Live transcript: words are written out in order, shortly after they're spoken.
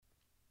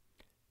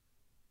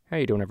How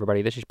you doing,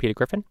 everybody? This is Peter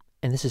Griffin,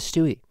 and this is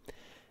Stewie,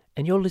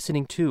 and you're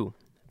listening to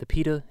the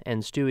Peter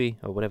and Stewie,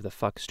 or whatever the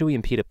fuck, Stewie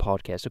and Peter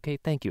podcast. Okay,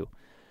 thank you.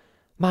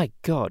 My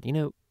God,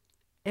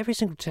 every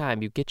single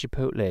time you get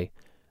Chipotle,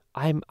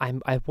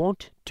 I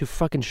want to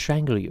fucking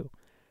strangle you.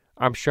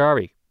 I'm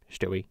sorry,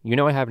 Stewie. You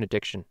know I have an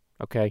addiction.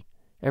 Okay,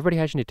 everybody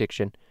has an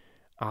addiction.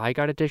 I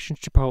got addiction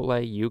to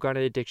Chipotle. You got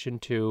an addiction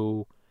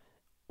to.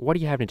 What do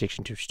you have an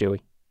addiction to,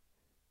 Stewie?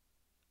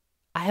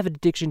 I have an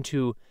addiction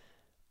to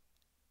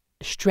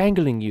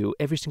strangling you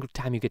every single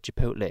time you get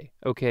Chipotle,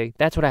 okay?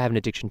 That's what I have an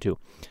addiction to.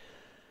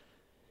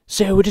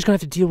 So we're just gonna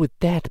have to deal with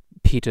that,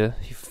 Peter,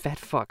 you fat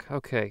fuck.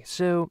 Okay,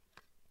 so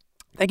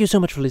thank you so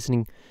much for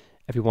listening,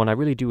 everyone. I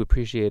really do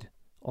appreciate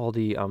all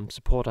the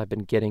support I've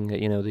been getting.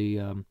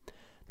 The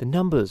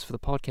numbers for the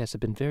podcast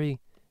have been very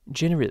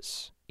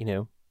generous.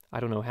 I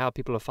don't know how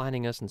people are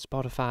finding us in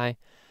Spotify,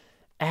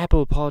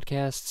 Apple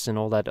Podcasts, and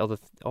all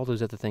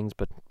those other things,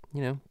 but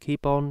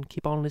keep on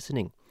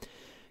listening.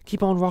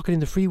 Keep on rocking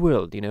in the free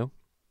world, Do,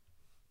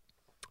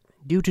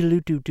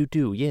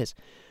 yes.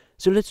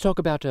 So let's talk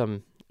about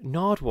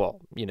Nardwuar,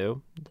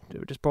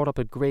 Just brought up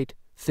a great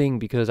thing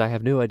because I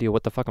have no idea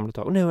what the fuck I'm going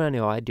to talk.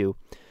 No, I do.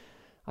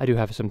 I do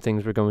have some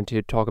things we're going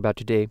to talk about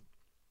today.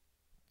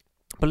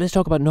 But let's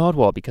talk about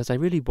Nardwuar because I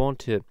really want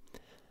to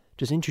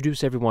just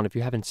introduce everyone if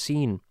you haven't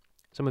seen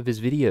some of his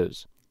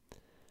videos.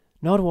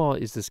 Nardwuar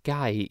is this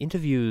guy. He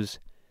interviews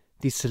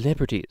these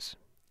celebrities.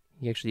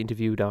 He actually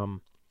interviewed,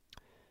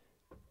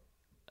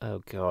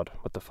 oh God,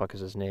 what the fuck is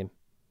his name?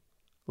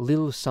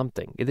 Lil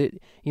something.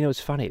 It's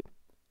funny.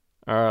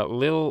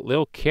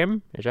 Lil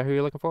Kim? Is that who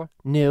you're looking for?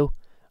 No.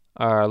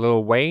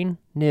 Lil Wayne?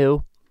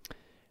 No.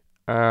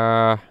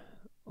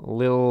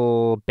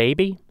 Lil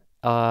Baby?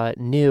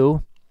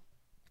 No.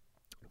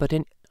 But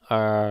then,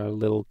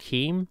 Lil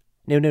Keem?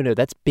 No,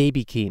 that's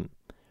Baby Keem.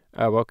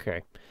 Oh,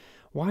 okay.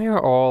 Why are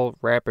all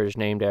rappers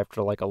named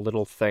after, like, a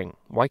little thing?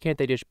 Why can't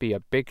they just be a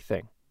big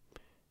thing?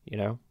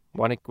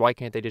 Why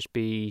can't they just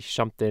be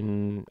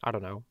something, I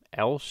don't know,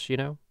 else,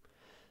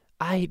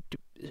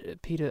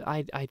 Peter,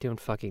 I don't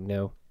fucking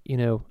know,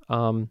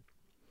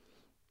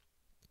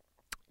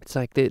 it's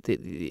like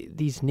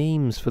these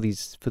names for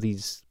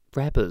these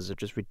rappers are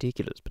just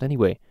ridiculous. But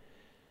anyway,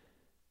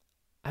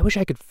 I wish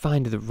I could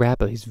find the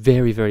rapper. He's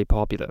very, very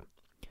popular.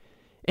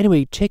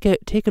 Anyway, take a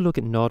look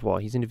at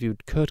Nardwuar. He's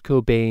interviewed Kurt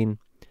Cobain,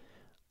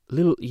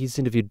 he's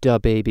interviewed Da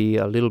Baby,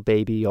 a Little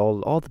Baby,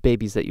 all the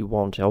babies that you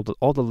want, all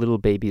the little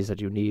babies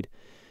that you need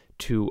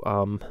to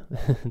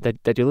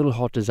that your little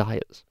heart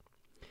desires.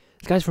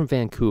 This guy's from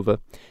Vancouver.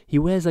 He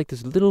wears like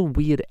this little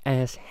weird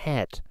ass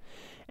hat,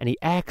 and he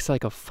acts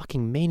like a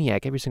fucking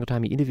maniac every single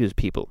time he interviews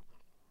people.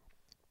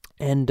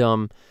 And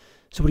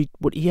so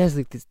what he has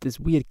like this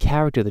weird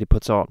character that he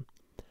puts on.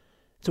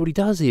 So what he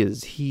does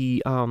is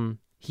he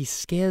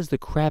scares the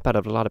crap out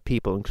of a lot of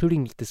people,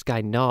 including this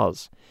guy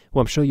Nas, who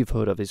I'm sure you've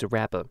heard of. He's a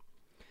rapper.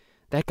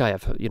 That guy,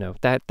 I've heard,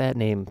 that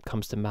name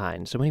comes to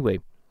mind. So anyway,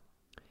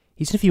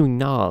 he's interviewing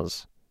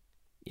Nas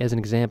as an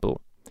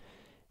example,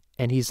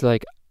 and he's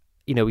like,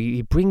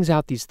 he brings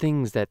out these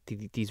things that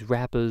these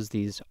rappers,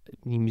 these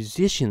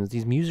musicians,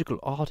 these musical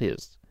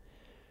artists,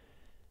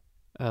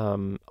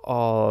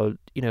 are,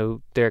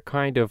 they're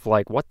kind of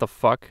like, what the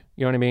fuck?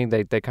 You know what I mean?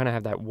 They kind of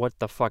have that what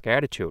the fuck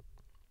attitude.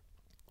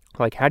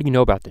 Like, how do you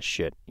know about this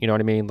shit? You know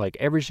what I mean? Like,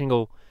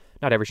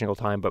 not every single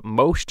time, but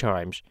most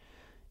times,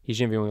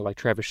 he's interviewing, like,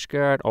 Travis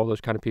Scott, all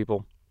those kind of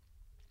people.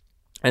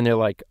 And they're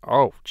like,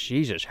 oh,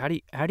 Jesus, how do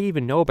you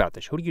even know about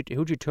this? Who'd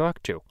you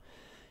talk to?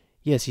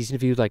 Yes, he's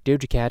interviewed, like,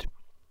 Doja Cat.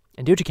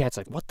 And Doja Cat's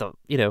like, what the,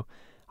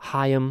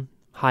 Haim,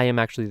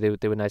 actually,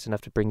 they were nice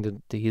enough to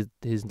bring his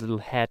little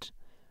hat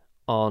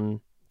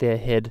on their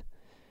head.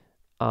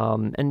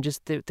 And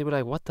just they were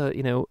like, what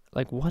the,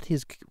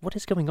 what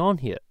is going on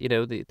here?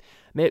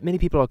 Many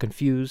people are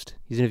confused.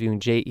 He's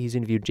interviewed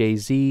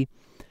Jay-Z.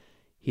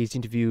 He's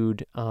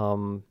interviewed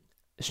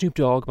Snoop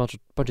Dogg a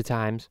bunch of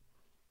times.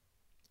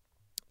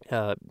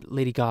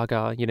 Lady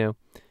Gaga,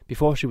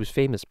 before she was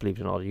famous, believe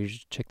it or not. You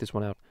should check this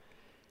one out.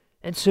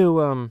 And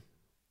so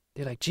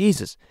they're like,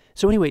 Jesus.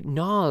 So anyway,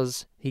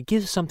 Nas, he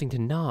gives something to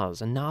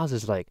Nas, and Nas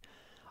is like,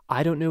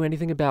 I don't know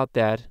anything about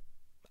that.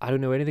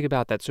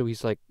 So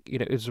he's like,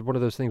 it's one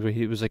of those things where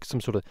he was like some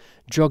sort of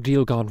drug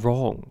deal gone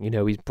wrong.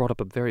 He's brought up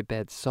a very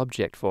bad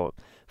subject for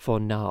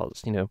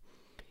Nas,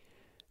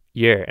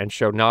 Yeah, and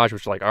so Nas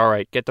was like, all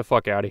right, get the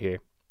fuck out of here.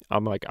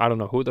 I'm like, I don't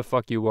know who the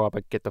fuck you are,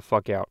 but get the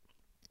fuck out.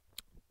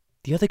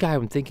 The other guy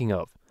I'm thinking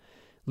of,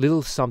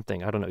 Little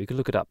something, I don't know, you can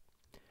look it up.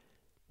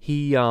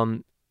 He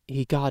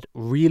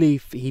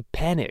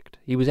panicked.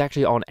 He was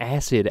actually on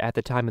acid at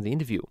the time of the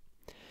interview.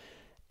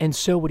 And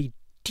so what he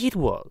did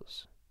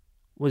was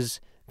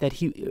that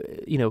he,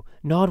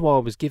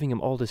 Nardwuar was giving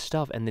him all this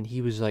stuff, and then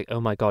he was like, oh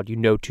my God, you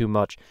know too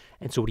much.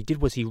 And so what he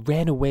did was he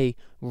ran from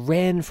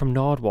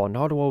Nardwuar.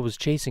 Nardwuar was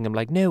chasing him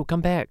like, no, come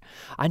back.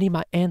 I need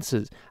my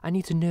answers. I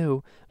need to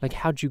know, like,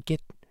 how'd you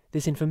get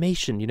this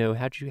information?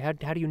 How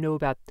do you know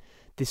about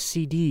this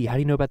CD? How do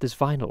you know about this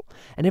vinyl?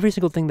 And every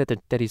single thing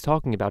that he's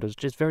talking about is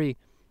just very,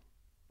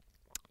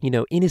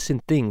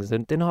 innocent things.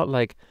 They're not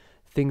like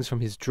things from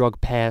his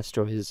drug past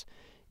or his,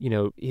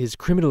 his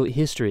criminal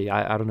history.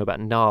 I don't know about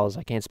Nas.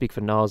 I can't speak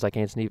for Nas. I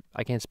can't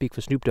speak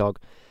for Snoop Dogg.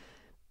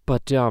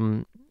 But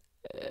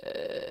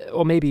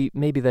or maybe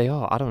they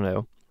are. I don't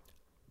know.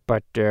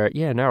 But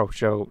yeah, no.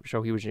 So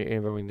he was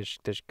interviewing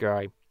this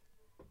guy.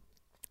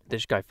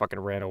 This guy fucking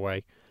ran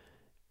away.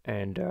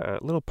 And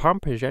Little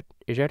Pump, is that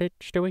it,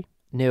 Stewie?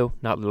 No,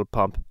 not Little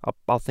Pump.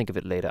 I'll think of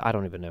it later. I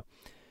don't even know.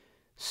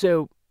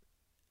 So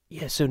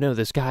no,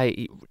 this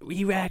guy,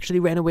 he actually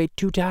ran away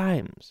 2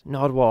 times.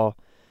 Nardwuar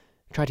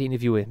tried to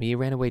interview him. He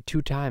ran away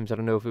 2 times. I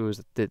don't know if it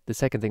was the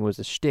second thing was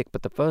a shtick,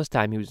 but the first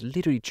time he was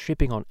literally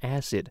tripping on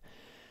acid.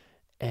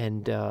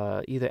 And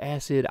either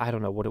acid, I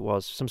don't know what it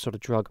was, some sort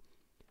of drug.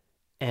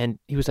 And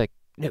he was like,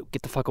 no,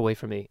 get the fuck away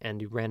from me. And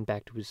he ran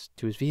back to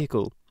his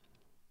vehicle.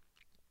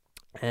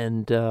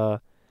 And so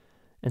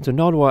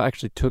Nardwuar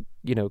actually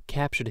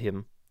captured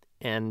him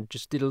and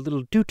just did a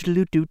little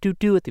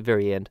do at the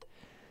very end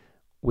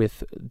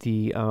with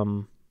the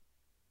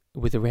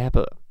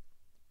rapper.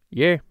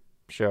 Yeah,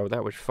 so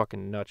that was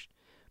fucking nuts.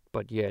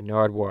 But yeah,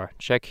 Nardwuar,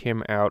 check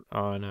him out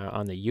on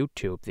the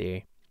YouTube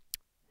there.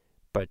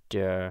 But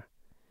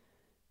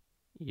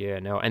yeah,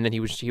 no, and then he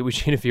was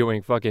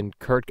interviewing fucking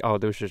Kurt. Oh,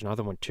 there's just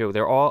another one too.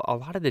 They're all, a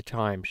lot of the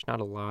times,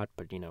 not a lot,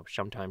 but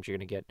sometimes you're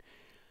gonna get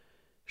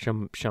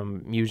some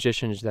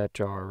musicians that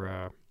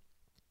are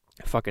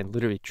fucking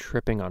literally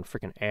tripping on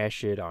freaking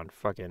acid, on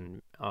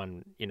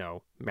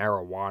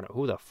marijuana.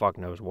 Who the fuck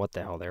knows what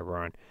the hell they're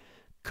on?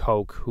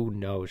 Coke, who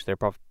knows? They're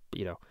probably,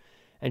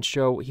 And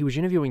so he was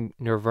interviewing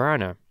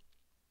Nirvana,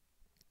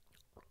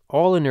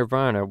 all in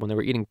Nirvana, when they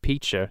were eating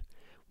pizza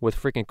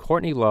with freaking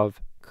Courtney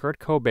Love, Kurt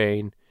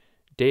Cobain,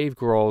 Dave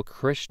Grohl,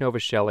 Chris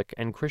Novoselic,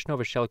 and Chris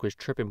Novoselic was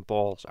tripping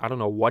balls. I don't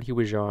know what he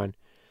was on.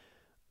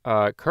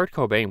 Kurt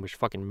Cobain was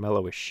fucking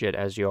mellow as shit,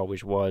 as he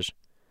always was.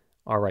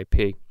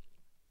 R.I.P.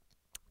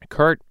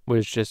 Kurt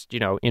was just, he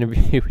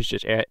was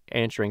just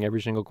answering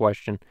every single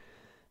question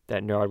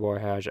that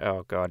Nardwuar has.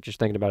 Oh, God, just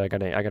thinking about it,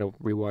 I gotta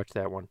rewatch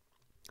that one.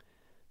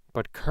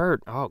 But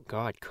Kurt, oh,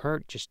 God,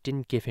 Kurt just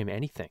didn't give him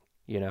anything,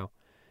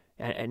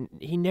 And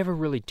he never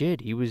really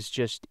did. He was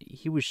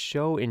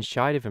so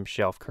inside of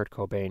himself, Kurt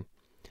Cobain,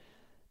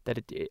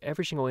 that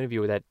every single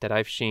interview that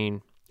I've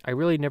seen, I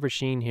really never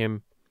seen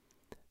him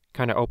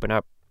kind of open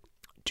up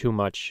too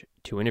much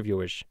to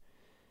interviewers.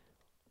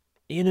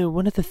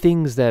 One of the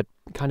things that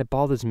kind of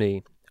bothers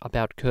me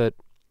about Kurt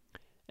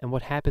and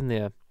what happened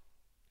there,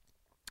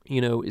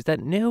 is that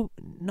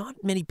not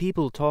many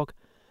people talk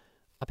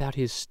about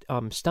his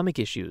stomach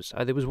issues.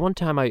 There was one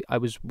time I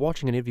was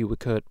watching an interview with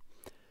Kurt,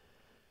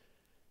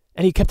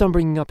 and he kept on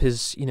bringing up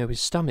his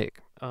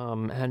stomach,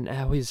 and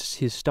how his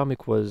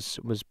stomach was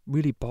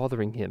really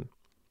bothering him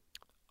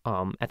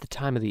at the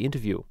time of the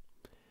interview.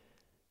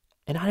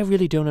 And I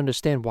really don't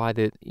understand why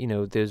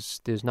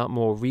there's not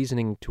more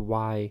reasoning to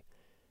why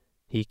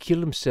he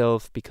killed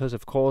himself, because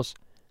of course,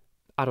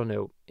 I don't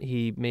know,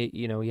 he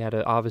had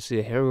obviously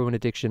a heroin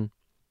addiction.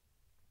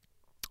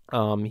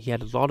 He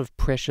had a lot of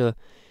pressure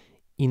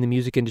in the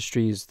music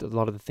industries, a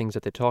lot of the things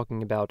that they're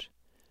talking about.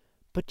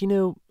 But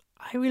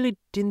I really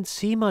didn't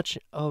see much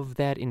of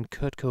that in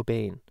Kurt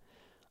Cobain.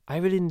 I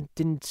really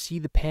didn't see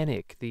the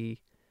panic, the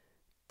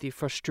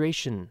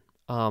frustration,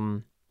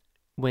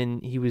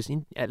 when he was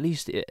at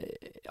least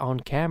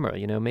on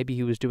camera. Maybe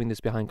he was doing this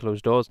behind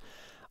closed doors.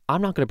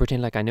 I'm not going to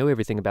pretend like I know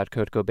everything about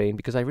Kurt Cobain,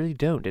 because I really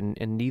don't,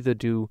 and neither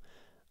do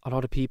a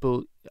lot of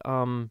people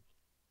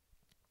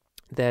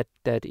that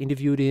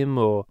interviewed him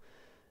or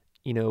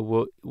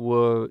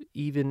were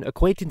even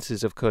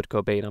acquaintances of Kurt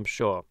Cobain, I'm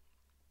sure.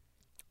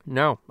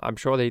 No, I'm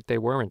sure they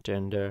weren't,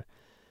 and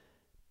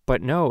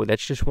but no,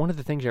 that's just one of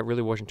the things that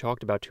really wasn't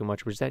talked about too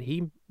much, was that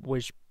he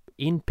was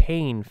in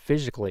pain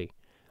physically.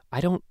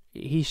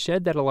 He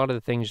said that a lot of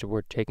the things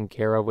were taken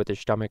care of with his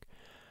stomach.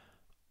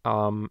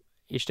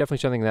 It's definitely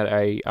something that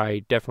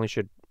I definitely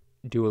should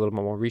do a little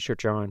more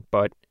research on,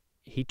 but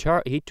he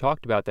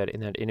talked about that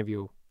in that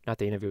interview, not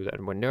the interview that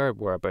with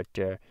Nerdware, but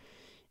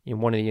in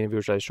one of the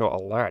interviews I saw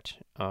a lot.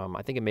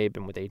 I think it may have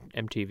been with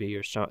MTV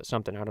or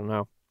something, I don't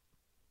know.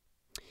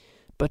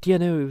 But yeah,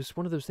 no, it was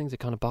one of those things that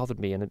kind of bothered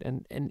me,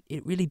 and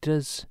it really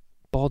does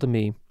bother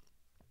me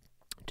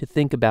to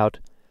think about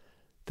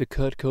the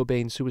Kurt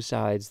Cobain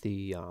suicides,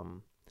 the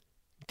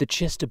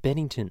Chester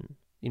Bennington,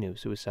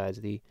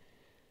 suicides, the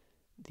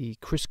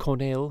Chris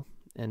Cornell,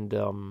 and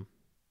the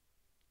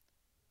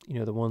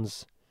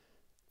ones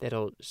that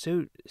are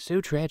so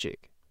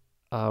tragic,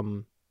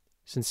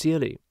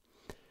 sincerely.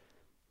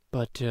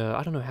 But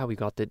I don't know how we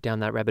got down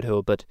that rabbit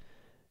hole, but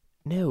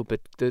no, but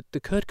the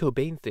Kurt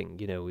Cobain thing,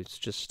 is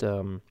just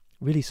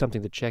really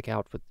something to check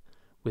out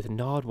with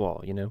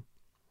Nardwuar,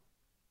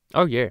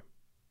 Oh yeah,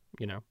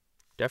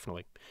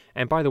 definitely.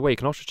 And by the way, you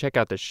can also check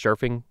out the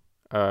surfing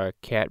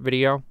cat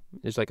video.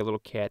 There's like a little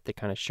cat that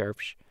kind of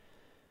surfs.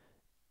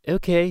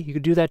 Okay, you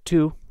could do that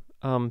too,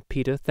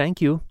 Peter.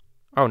 Thank you.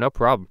 Oh, no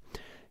problem.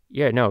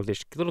 Yeah, no,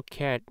 this little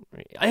cat.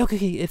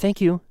 Okay,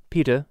 thank you,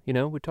 Peter.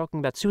 We're talking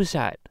about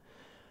suicide.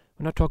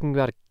 We're not talking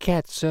about a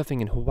cat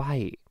surfing in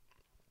Hawaii.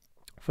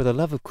 For the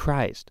love of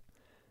Christ.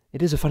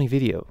 It is a funny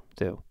video,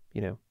 though.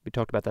 We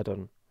talked about that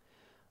on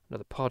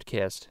another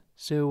podcast.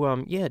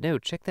 So, yeah, no,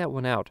 check that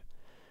one out.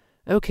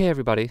 Okay,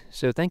 everybody.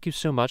 So thank you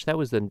so much. That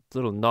was the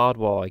little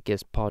Nardwuar, I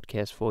guess,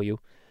 podcast for you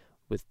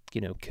with,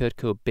 Kurt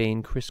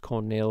Cobain, Chris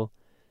Cornell.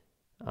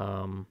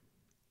 Well,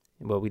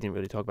 we didn't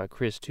really talk about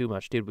Chris too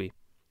much, did we?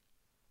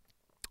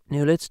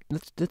 Now let's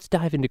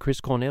dive into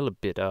Chris Cornell a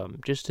bit.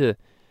 Just to,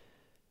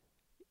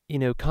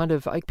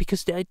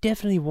 because I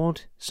definitely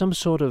want some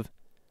sort of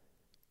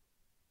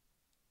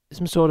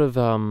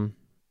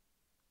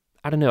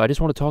I don't know. I just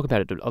want to talk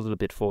about it a little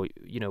bit for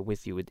you,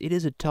 with you. It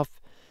is a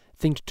tough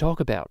thing to talk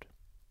about.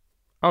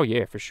 Oh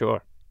yeah, for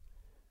sure.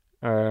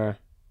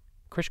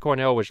 Chris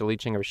Cornell was the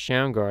lead singer of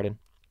Soundgarden.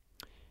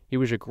 He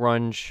was a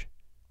grunge,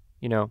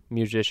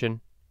 musician.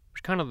 It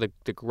was kind of the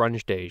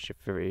grunge days,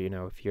 if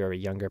you're a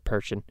younger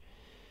person.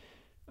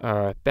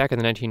 Back in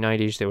the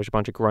 1990s, there was a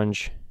bunch of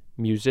grunge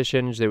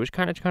musicians. There was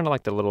kind of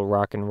like the little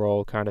rock and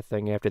roll kind of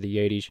thing after the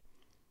 80s.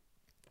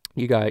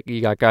 You got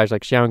guys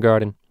like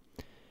Soundgarden.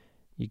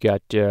 You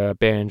got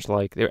bands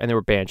like and there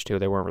were bands too.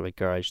 They weren't really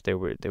guys. There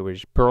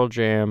was Pearl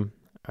Jam,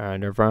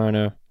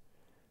 Nirvana,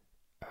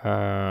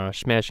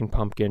 Smashing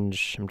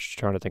Pumpkins. I'm just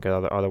trying to think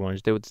of other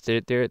ones.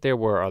 There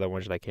were other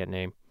ones that I can't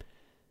name.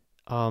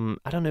 I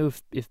don't know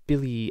if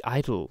Billy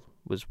Idol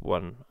was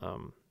one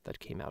that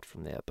came out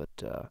from there,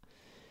 but a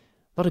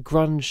lot of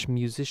grunge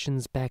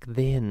musicians back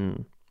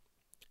then.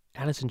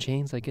 Alice in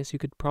Chains, I guess you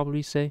could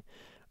probably say.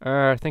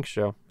 I think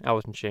so.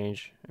 Alice in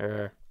Chains.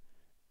 I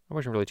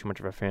wasn't really too much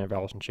of a fan of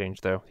Alice in Chains,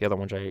 though. The other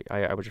ones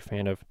I was a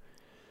fan of.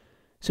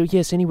 So,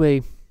 yes,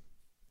 anyway,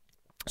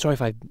 sorry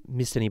if I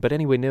missed any, but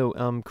anyway,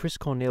 no, Chris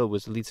Cornell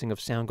was the lead singer of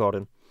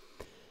Soundgarden.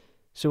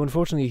 So,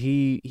 unfortunately,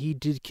 he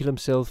did kill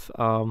himself,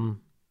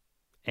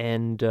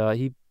 and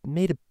he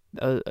made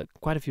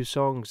quite a few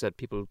songs that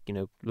people,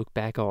 look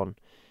back on,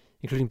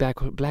 including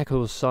Black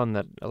Hole Sun,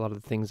 that a lot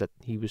of the things that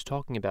he was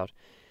talking about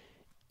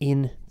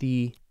in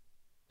the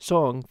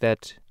song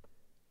that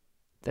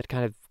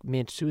kind of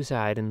meant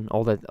suicide and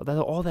all that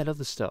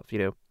other stuff,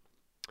 It's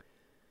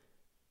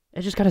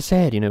just kind of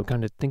sad,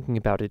 kind of thinking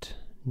about it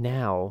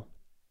now,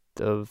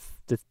 of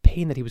the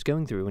pain that he was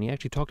going through, and he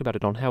actually talked about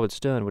it on Howard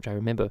Stern, which I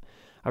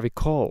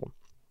recall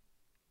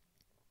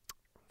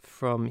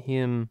from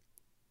him,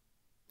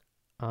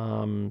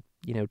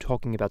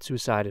 talking about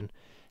suicide and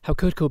how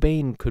Kurt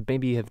Cobain could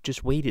maybe have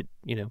just waited,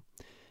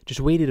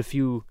 a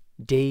few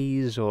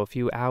days or a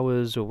few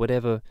hours or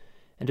whatever,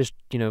 and just,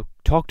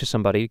 talk to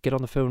somebody, get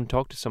on the phone and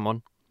talk to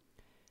someone.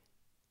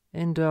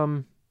 And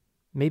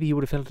maybe he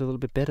would have felt a little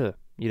bit better,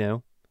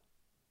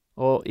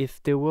 Or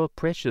if there were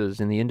pressures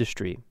in the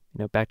industry,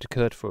 back to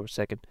Kurt for a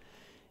second.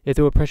 If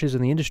there were pressures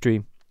in the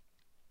industry,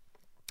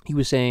 he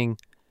was saying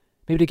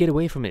maybe to get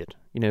away from it,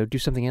 do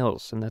something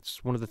else. And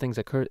that's one of the things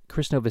that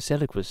Chris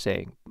Novoselic was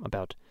saying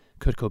about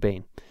Kurt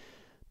Cobain.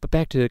 But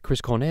back to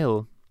Chris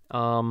Cornell,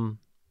 out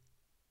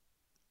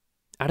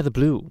of the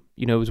blue,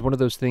 it was one of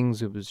those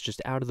things, it was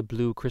just out of the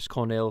blue. Chris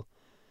Cornell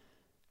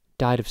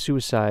died of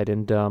suicide,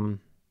 and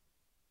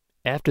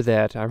after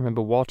that, I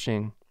remember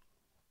watching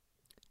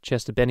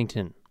Chester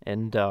Bennington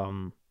and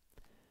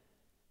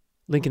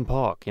Linkin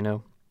Park,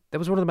 That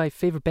was one of my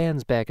favorite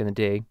bands back in the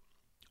day.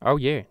 Oh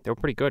yeah, they were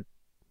pretty good.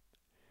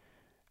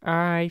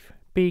 I've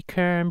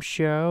become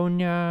so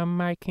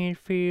numb, I can't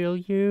feel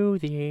you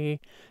there.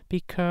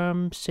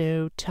 Become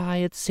so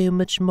tired, so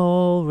much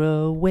more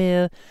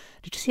aware.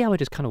 Did you see how I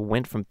just kind of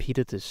went from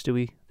Peter to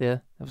Stewie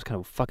there? That was kind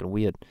of fucking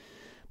weird.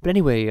 But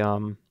anyway,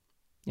 in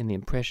the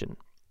impression.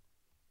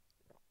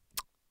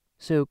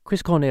 So,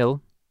 Chris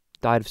Cornell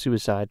died of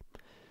suicide.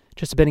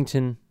 Chester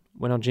Bennington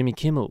went on Jimmy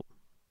Kimmel,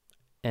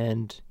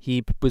 and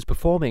he was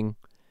performing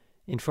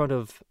in front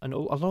of a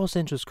Los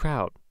Angeles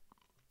crowd.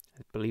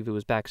 I believe it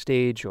was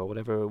backstage or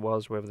whatever it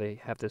was, wherever they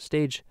have their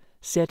stage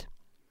set.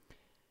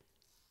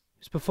 He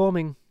was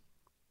performing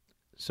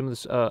some of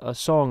this, a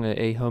song,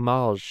 a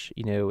homage,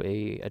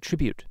 a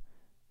tribute,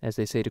 as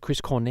they say, to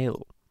Chris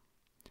Cornell.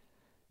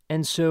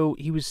 And so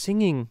he was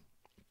singing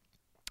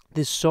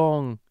this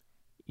song,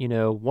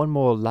 One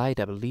More Light,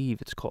 I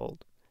believe it's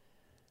called.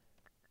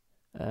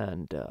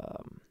 And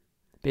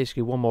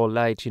basically One More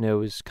Light,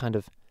 is kind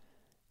of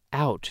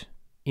out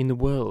in the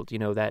world,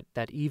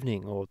 that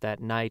evening or that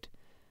night,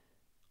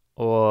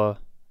 or,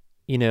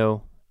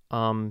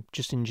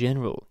 just in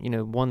general,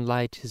 one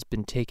light has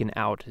been taken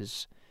out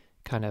is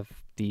kind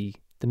of the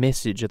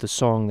message of the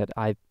song that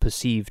I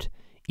perceived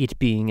it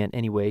being, and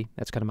anyway,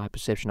 that's kind of my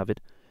perception of it.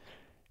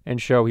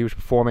 And so he was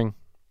performing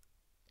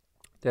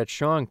that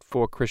song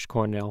for Chris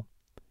Cornell,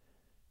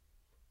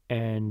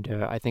 and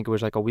I think it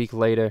was like a week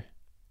later,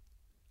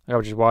 I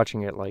was just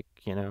watching it,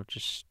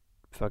 just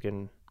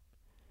fucking...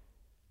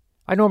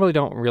 I normally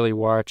don't really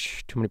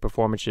watch too many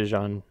performances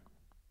on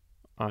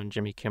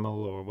Jimmy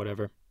Kimmel or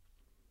whatever.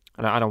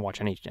 And I don't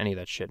watch any of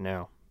that shit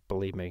now,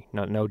 believe me.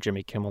 No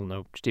Jimmy Kimmel,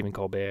 no Stephen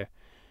Colbert.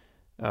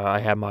 I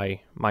have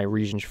my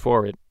reasons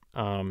for it,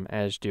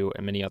 as do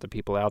many other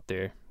people out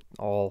there.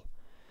 All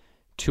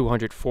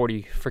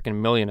 240 freaking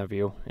million of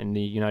you in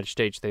the United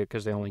States,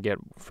 because they only get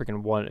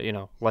freaking one,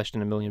 less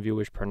than 1 million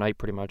viewers per night,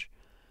 pretty much.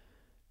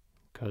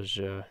 because,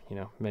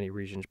 many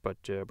reasons, but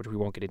which we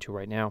won't get into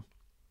right now.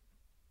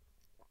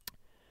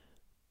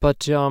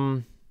 But,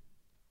 so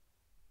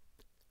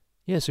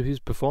he was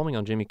performing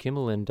on Jimmy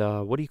Kimmel, and,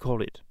 what do you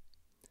call it?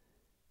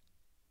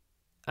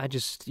 I'm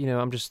just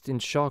in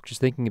shock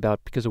just thinking about,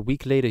 because a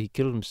week later he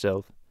killed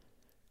himself,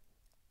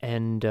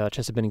 and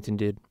Chester Bennington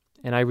did,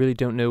 and I really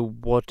don't know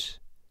what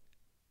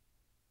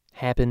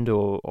happened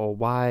or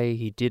why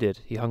he did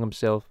it. He hung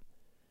himself.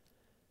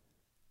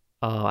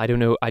 I don't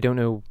know,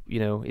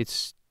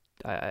 it's,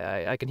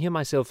 I can hear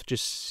myself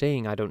just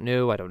saying, I don't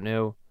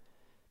know,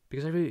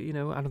 because I really,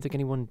 I don't think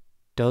anyone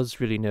does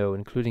really know,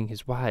 including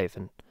his wife,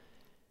 and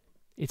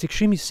it's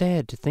extremely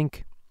sad to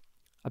think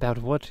about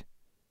what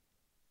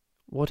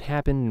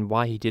happened and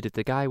why he did it.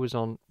 The guy was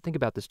on, think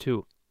about this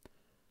too,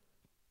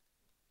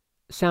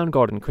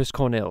 Soundgarden, Chris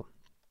Cornell,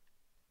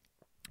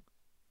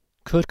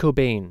 Kurt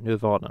Cobain,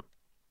 Nirvana,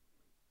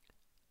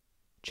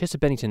 Chester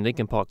Bennington,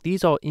 Linkin Park.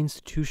 These are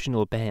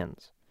institutional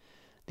bands.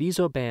 These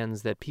are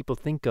bands that people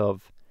think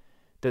of,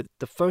 the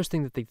first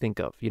thing that they think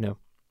of,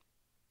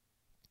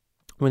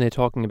 when they're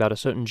talking about a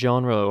certain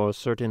genre or a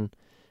certain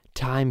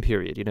time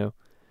period,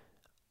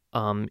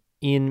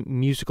 in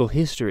musical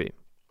history.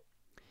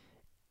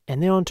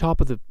 And they're on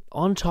top of the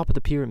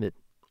pyramid,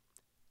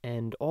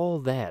 and all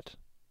that.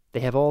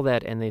 They have all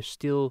that, and they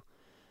still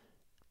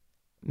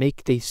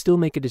make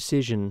a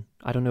decision.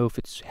 I don't know if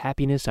it's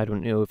happiness. I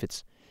don't know if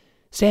it's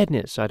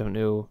sadness. I don't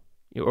know,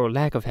 or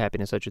lack of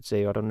happiness, I should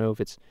say. I don't know if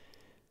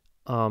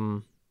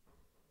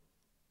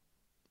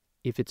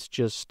it's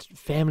just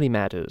family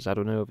matters. I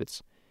don't know if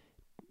it's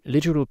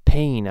literal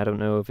pain. I don't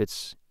know if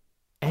it's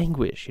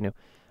anguish.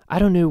 I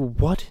don't know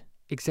what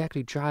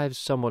exactly drives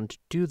someone to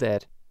do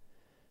that.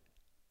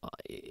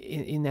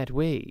 In that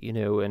way,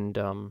 and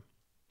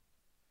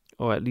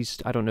or at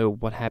least I don't know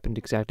what happened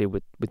exactly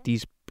with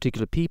these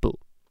particular people.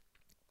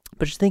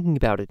 But just thinking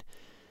about it,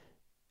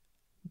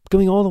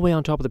 going all the way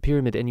on top of the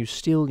pyramid, and you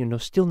still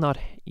not,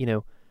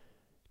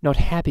 not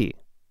happy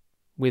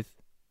with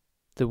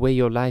the way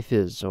your life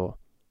is, or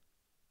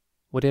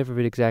whatever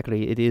it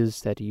exactly it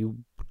is that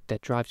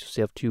drives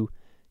yourself to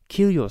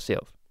kill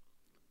yourself.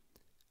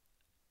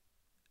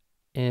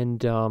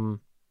 And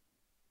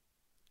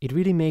it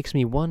really makes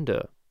me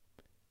wonder,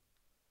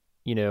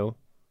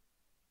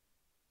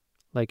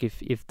 like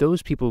if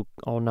those people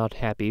are not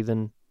happy,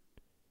 then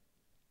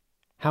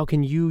how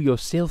can you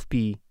yourself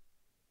be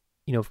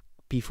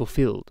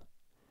fulfilled?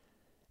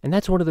 And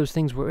that's one of those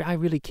things where I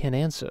really can't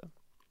answer.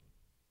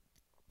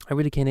 I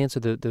really can't answer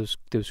those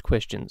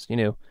questions,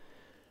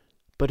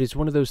 But it's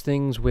one of those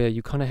things where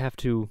you kind of have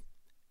to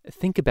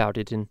think about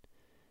it and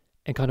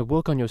kind of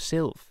work on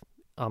yourself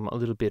a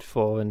little bit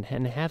and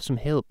have some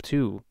help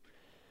too,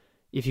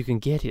 if you can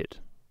get it.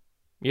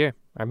 Yeah,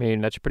 I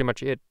mean, that's pretty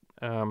much it.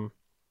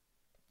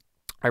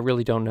 I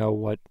really don't know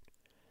what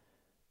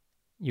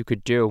you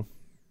could do.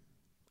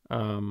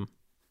 But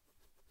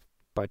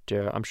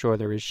I'm sure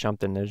there is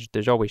something.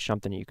 There's always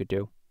something you could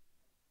do.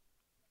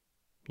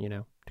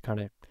 To kind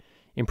of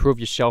improve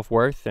your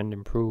self-worth and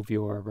improve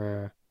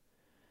your,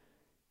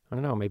 I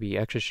don't know, maybe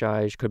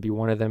exercise could be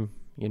one of them,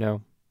 Yeah,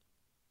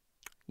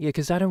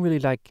 because I don't really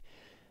like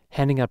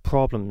handing out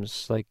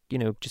problems, like,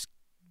 just,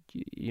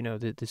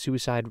 the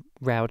suicide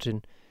route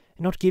and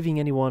not giving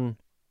anyone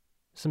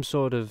some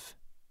sort of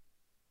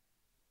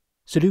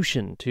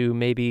solution to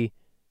maybe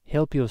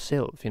help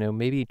yourself,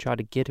 maybe try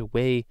to get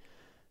away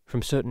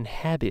from certain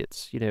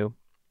habits,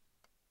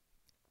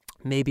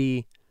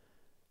 maybe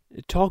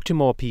talk to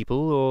more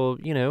people, or,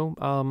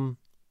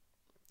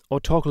 or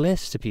talk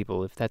less to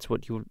people if that's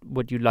what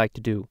you like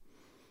to do.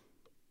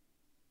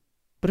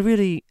 But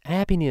really,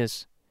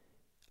 happiness,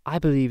 I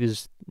believe,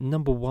 is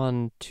number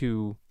one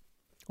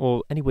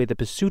or anyway, the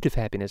pursuit of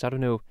happiness. I don't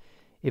know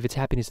if it's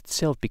happiness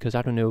itself, because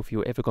I don't know if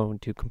you're ever going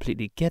to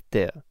completely get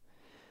there.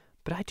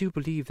 But I do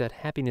believe that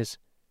happiness,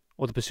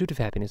 or the pursuit of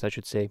happiness, I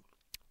should say,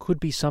 could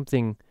be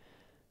something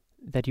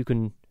that you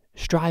can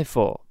strive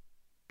for,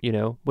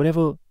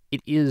 whatever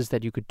it is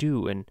that you could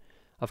do. And,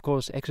 of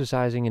course,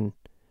 exercising and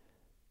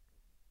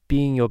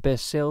being your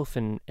best self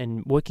and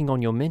working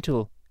on your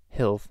mental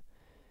health,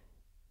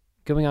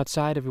 going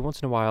outside every once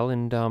in a while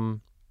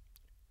and,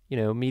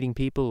 meeting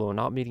people or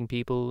not meeting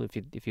people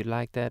if you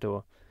like that,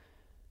 or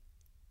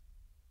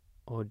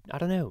I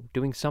don't know,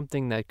 doing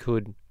something that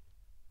could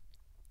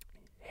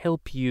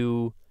help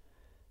you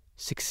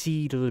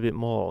succeed a little bit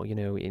more,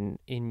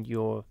 in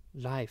your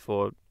life,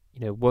 or,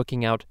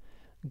 working out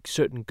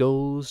certain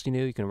goals,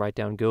 you can write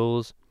down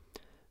goals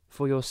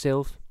for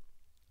yourself.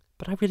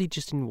 But I really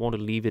just didn't want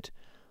to leave it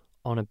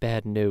on a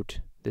bad note,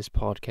 this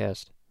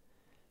podcast.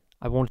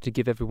 I wanted to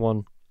give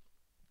everyone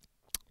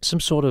some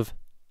sort of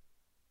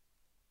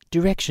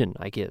direction,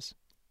 I guess,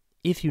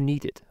 if you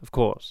need it, of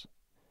course.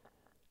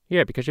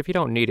 Yeah, because if you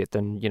don't need it,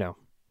 then,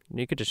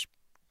 you could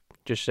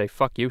just say,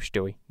 fuck you,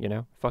 Stewie,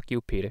 fuck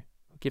you, Peter.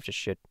 Who gives a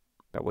shit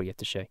about what you have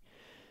to say?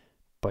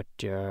 But,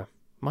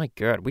 my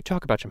God, we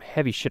talk about some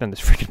heavy shit on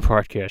this freaking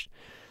podcast.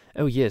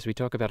 Oh, yes, we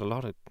talk about a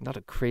lot of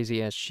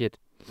crazy-ass shit,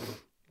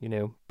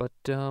 but,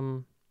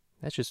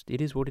 that's just, it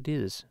is what it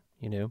is,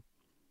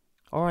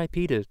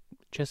 R.I.P. to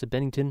Chester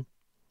Bennington,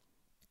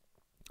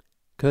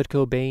 Kurt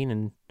Cobain,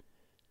 and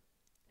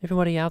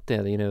everybody out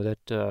there,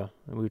 that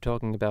we were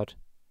talking about,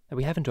 that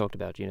we haven't talked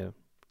about,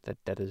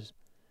 that is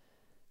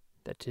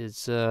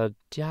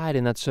died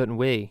in that certain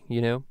way,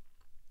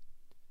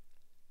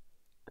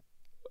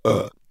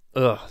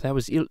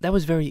 that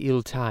was very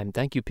ill-timed.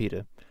 Thank you,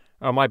 Peter.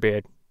 Oh, my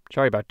bad.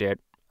 Sorry about that.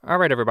 All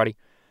right, everybody.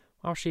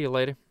 I'll see you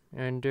later.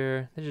 And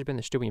this has been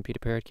the Stewie and Peter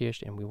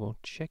podcast, and we will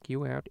check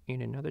you out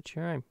in another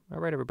time. All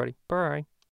right, everybody. Bye.